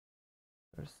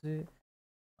Firstly,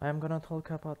 I am gonna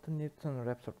talk about the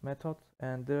Newton-Raphson method,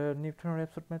 and the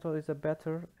Newton-Raphson method is a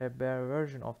better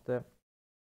version of the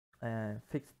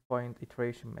fixed point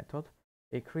iteration method,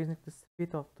 increasing the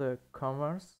speed of the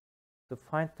converse to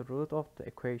find the root of the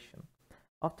equation.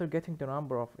 After getting the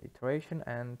number of iteration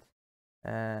and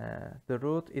the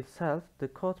root itself, the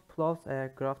code plots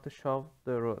a graph to show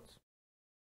the roots.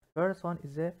 First one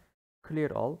is a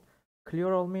clear all.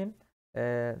 Clear all means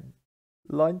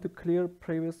line to clear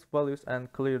previous values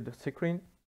and clear the screen.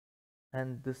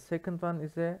 And the second one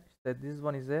is this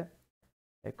one is a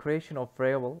creation of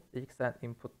variable x and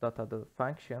input data the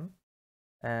function,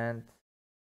 and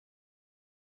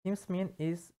teams mean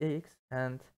is x,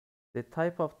 and the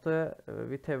type of the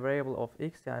with a variable of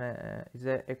x is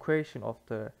a equation of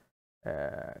the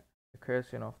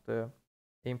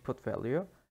input value,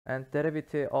 and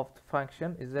derivative of the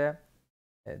function is a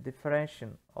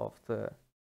differentiation of the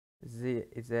z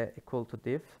is equal to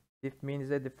diff. Diff means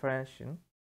a differentiation.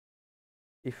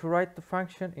 If you write the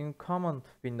function in command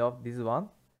window, this one,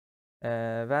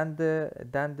 then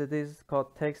this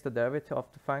code takes the derivative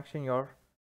of the function you're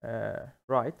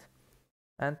right,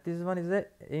 and this one is the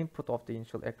input of the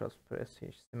initial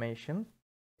approximation.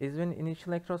 Is when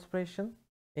initial approximation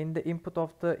in the input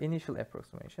of the initial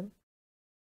approximation,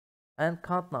 and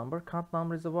count number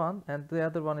is a 1, and the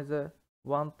other one is a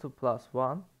 1 2 plus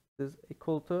 1 is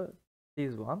equal to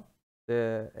this one,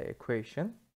 the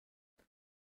equation.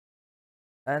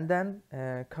 And then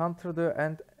counter the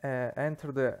and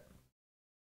enter the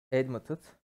add method.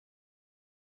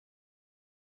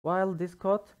 While this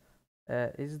code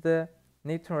is the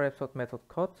Newton-Raphson method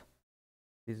code,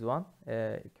 this one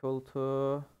equal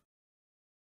to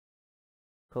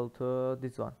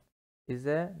this one is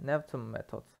a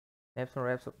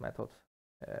Newton-Raphson method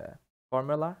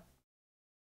formula.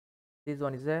 This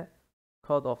one is a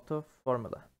code of the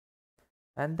formula,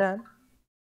 and then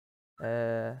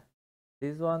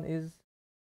this one is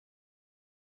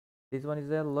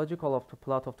a logical of the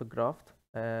plot of the graph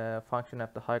function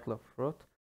of the hierarchical root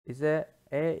is a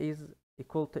is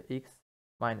equal to x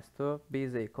minus 2, b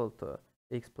is equal to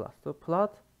x plus 2.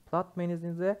 Plot means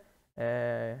is a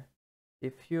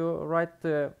if you write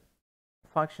the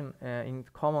function in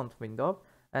command window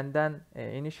and then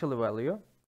initial value,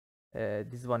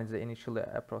 this one is the initial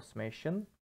approximation,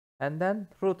 and then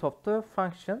root of the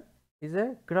function is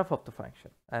a graph of the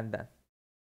function, and then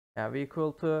v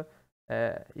equal to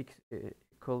x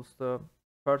equals to,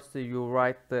 first you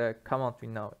write the command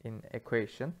window in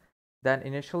equation, then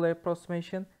initial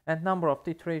approximation and number of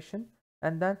the iteration,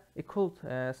 and then equal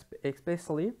to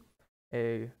especially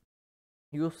you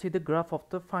see the graph of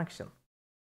the function,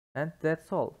 and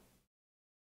that's all.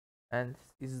 And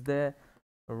is the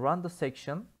run the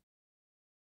section.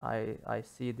 I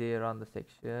see the run the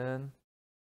section.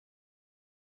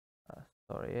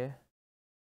 Sorry.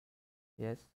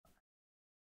 Yes.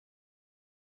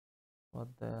 What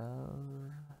the?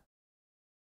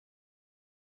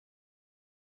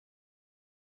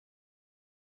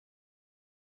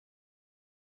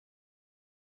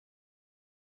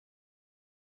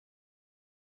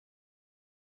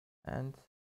 And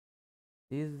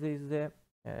this is the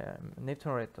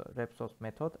Newton-Raphson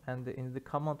method, and in the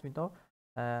command window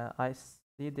I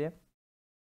see the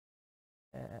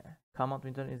command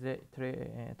window is a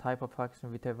type of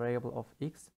function with a variable of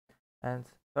x, and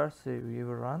first we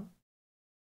will run,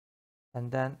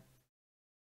 and then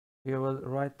we will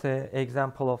write the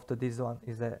example of this one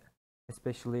is a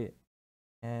especially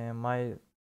my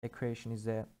equation is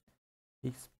a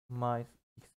x minus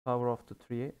x power of the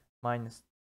 3 minus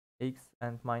x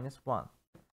and minus 1.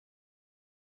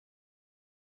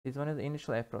 This one is the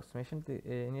initial approximation. The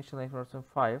initial approximation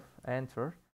 5,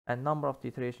 enter, and number of the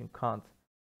iteration count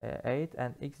 8,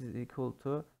 and x is equal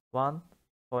to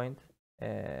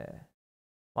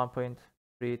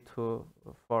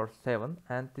 1.3247,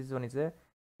 and this one is a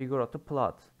figure of the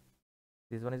plot.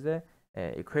 This one is a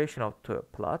equation of the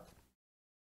plot,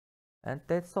 and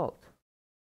that's all.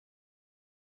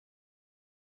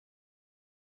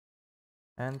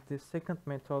 And the second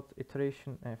method,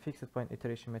 iteration fixed point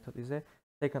iteration method, is a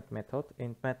second method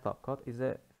in MATLAB code. Is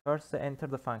a first enter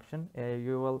the function,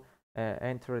 you will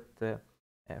enter it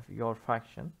your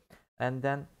function, and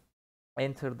then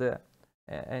enter the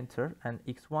enter, and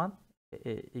x1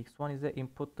 is the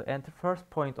input to enter first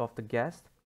point of the guess,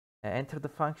 enter the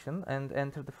function and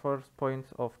enter the first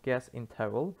point of guess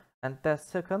interval, and the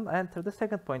second enter the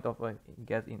second point of a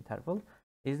guess interval.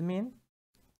 Is mean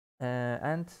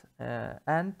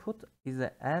input is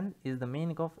n is the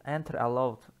meaning of enter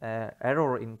allowed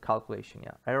error in calculation,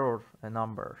 error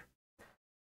number.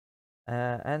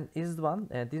 and is one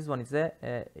this one is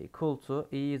equal to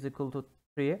e is equal to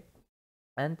 3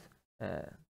 and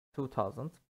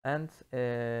 2000, and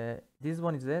this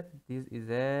one is a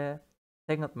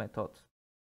Secant method.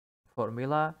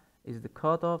 Formula is the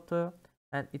code of the,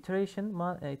 and iteration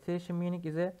meaning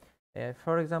is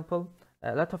for example,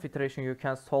 a lot of iteration you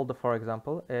can solve the, for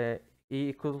example, e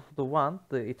equals to 1,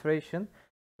 the iteration,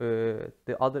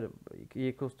 the other e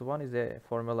equals to 1 is a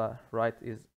formula, right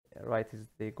is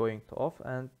the going to off,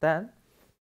 and then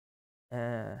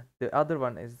the other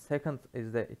one is second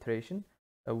is the iteration,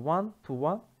 1 to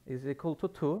 1 is equal to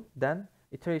 2, then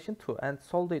iteration 2, and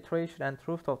solve the iteration and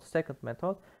root of the Secant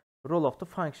method, rule of the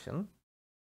function,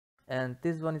 and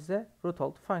this one is the root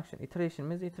of the function. Iteration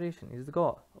means iteration is the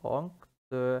go on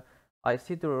the I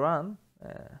see the run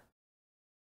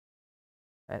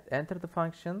and enter the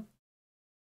function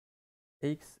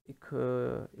x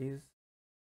is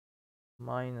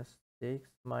minus 6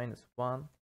 minus 1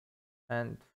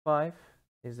 and 5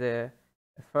 is the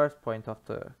first point of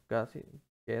the gas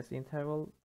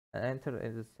interval, and enter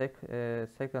is the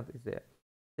second is the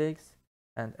 6,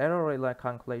 and error rate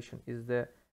calculation is the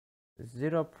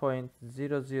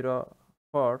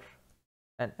 0.004,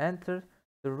 and enter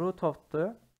the root of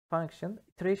the function.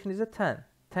 Iteration is a 10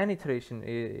 iteration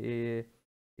is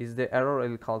the error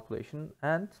rate calculation,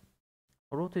 and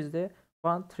root is the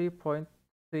 1,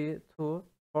 3.3, 2,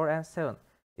 4 and 7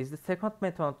 is the Secant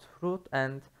method root,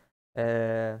 and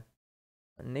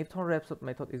Newton-Raphson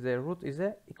method is a root is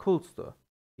a equals to,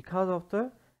 because of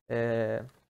the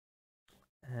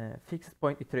fixed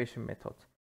point iteration method.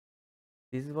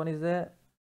 This one is a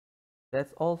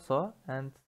that's also,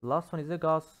 and last one is a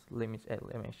Gauss limit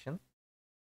elimination,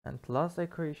 and last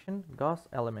equation Gauss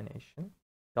elimination,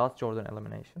 Gauss-Jordan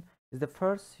elimination is the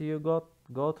first you go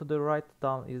to the right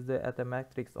down is the at the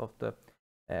matrix of the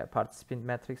participant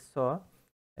matrix, so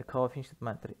a coefficient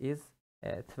matrix is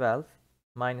 12,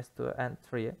 minus 2 and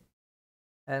 3,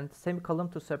 and semicolon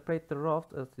to separate the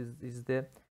rows is the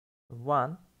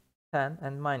 1, 10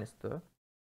 and minus 2,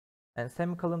 and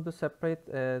semicolon to separate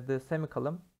the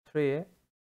semicolon 3,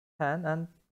 10 and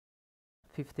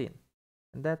 15,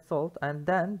 and that's all. And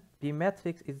then the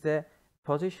matrix is the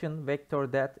position vector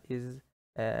that is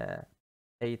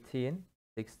 18,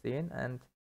 16 and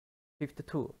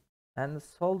 52, and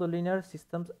solve the linear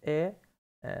systems A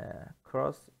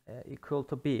cross equal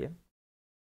to B,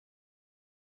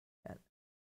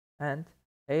 and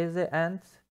A is a AND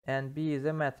and B is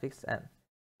a matrix N,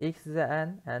 X is a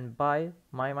N, and by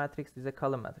my matrix is a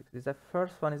column matrix. This the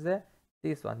first one is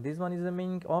this one is the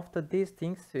meaning of these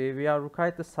things. We are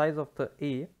required the size of the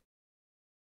E,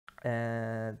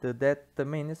 that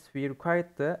means we require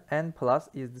the N plus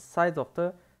is the size of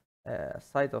the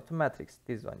matrix.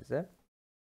 This one is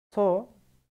so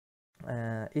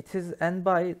it is N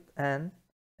by N,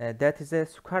 that is a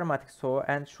square matrix, so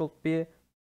N should be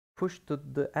pushed to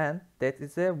the N, that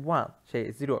is a 1,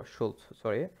 0 should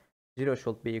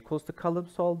be equals to column,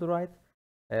 solve the right,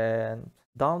 and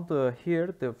down to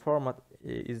here the format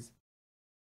is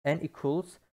N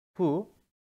equals 2,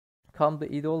 come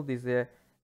the idol is a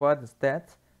coordinates,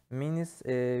 that means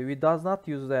we does not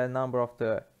use the number of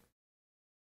the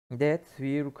that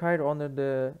we require only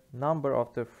the number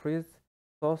of the freeze,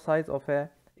 so size of a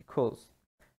equals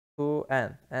to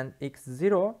N, and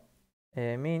x0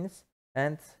 means,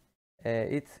 and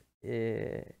it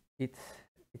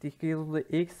equals the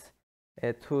x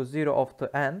to 0 of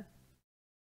the N,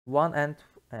 1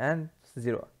 and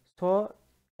 0. So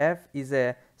F is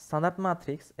a standard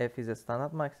matrix. F is a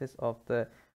standard matrix of the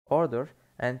order,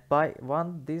 and by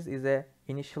 1 this is a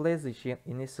initialization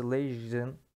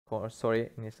for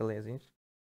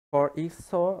x,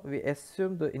 so we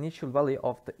assume the initial value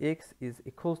of the x is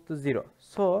equals to 0.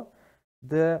 So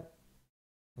the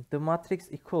matrix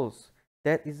equals,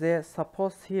 that is a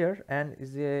suppose here, and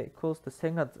is equals to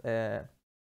second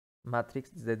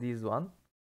matrix is this one.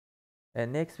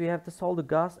 And next we have to solve the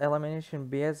Gauss elimination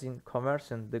based in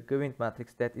conversion the given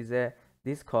matrix, that is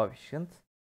this coefficient,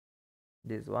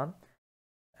 this one,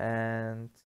 and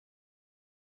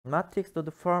matrix to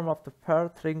the form of the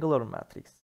triangular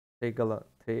matrix,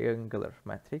 triangular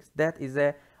matrix, that is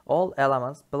all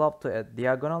elements below to a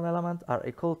diagonal element are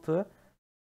equal to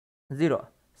 0.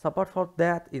 Support for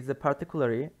that is a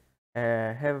particularly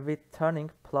heavy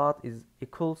turning plot is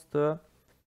equals to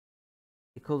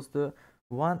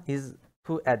 1 is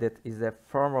 2 added is a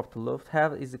form of the loop,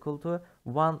 have is equal to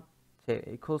 1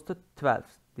 equals to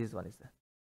 12. This one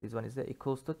is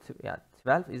equals to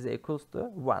 12 is equals to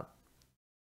 1.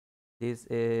 This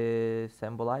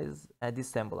symbolize this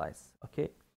symbolize,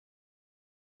 okay,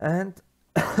 and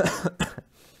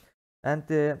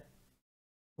and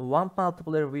one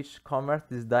multiplier which converts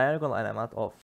this diagonal element of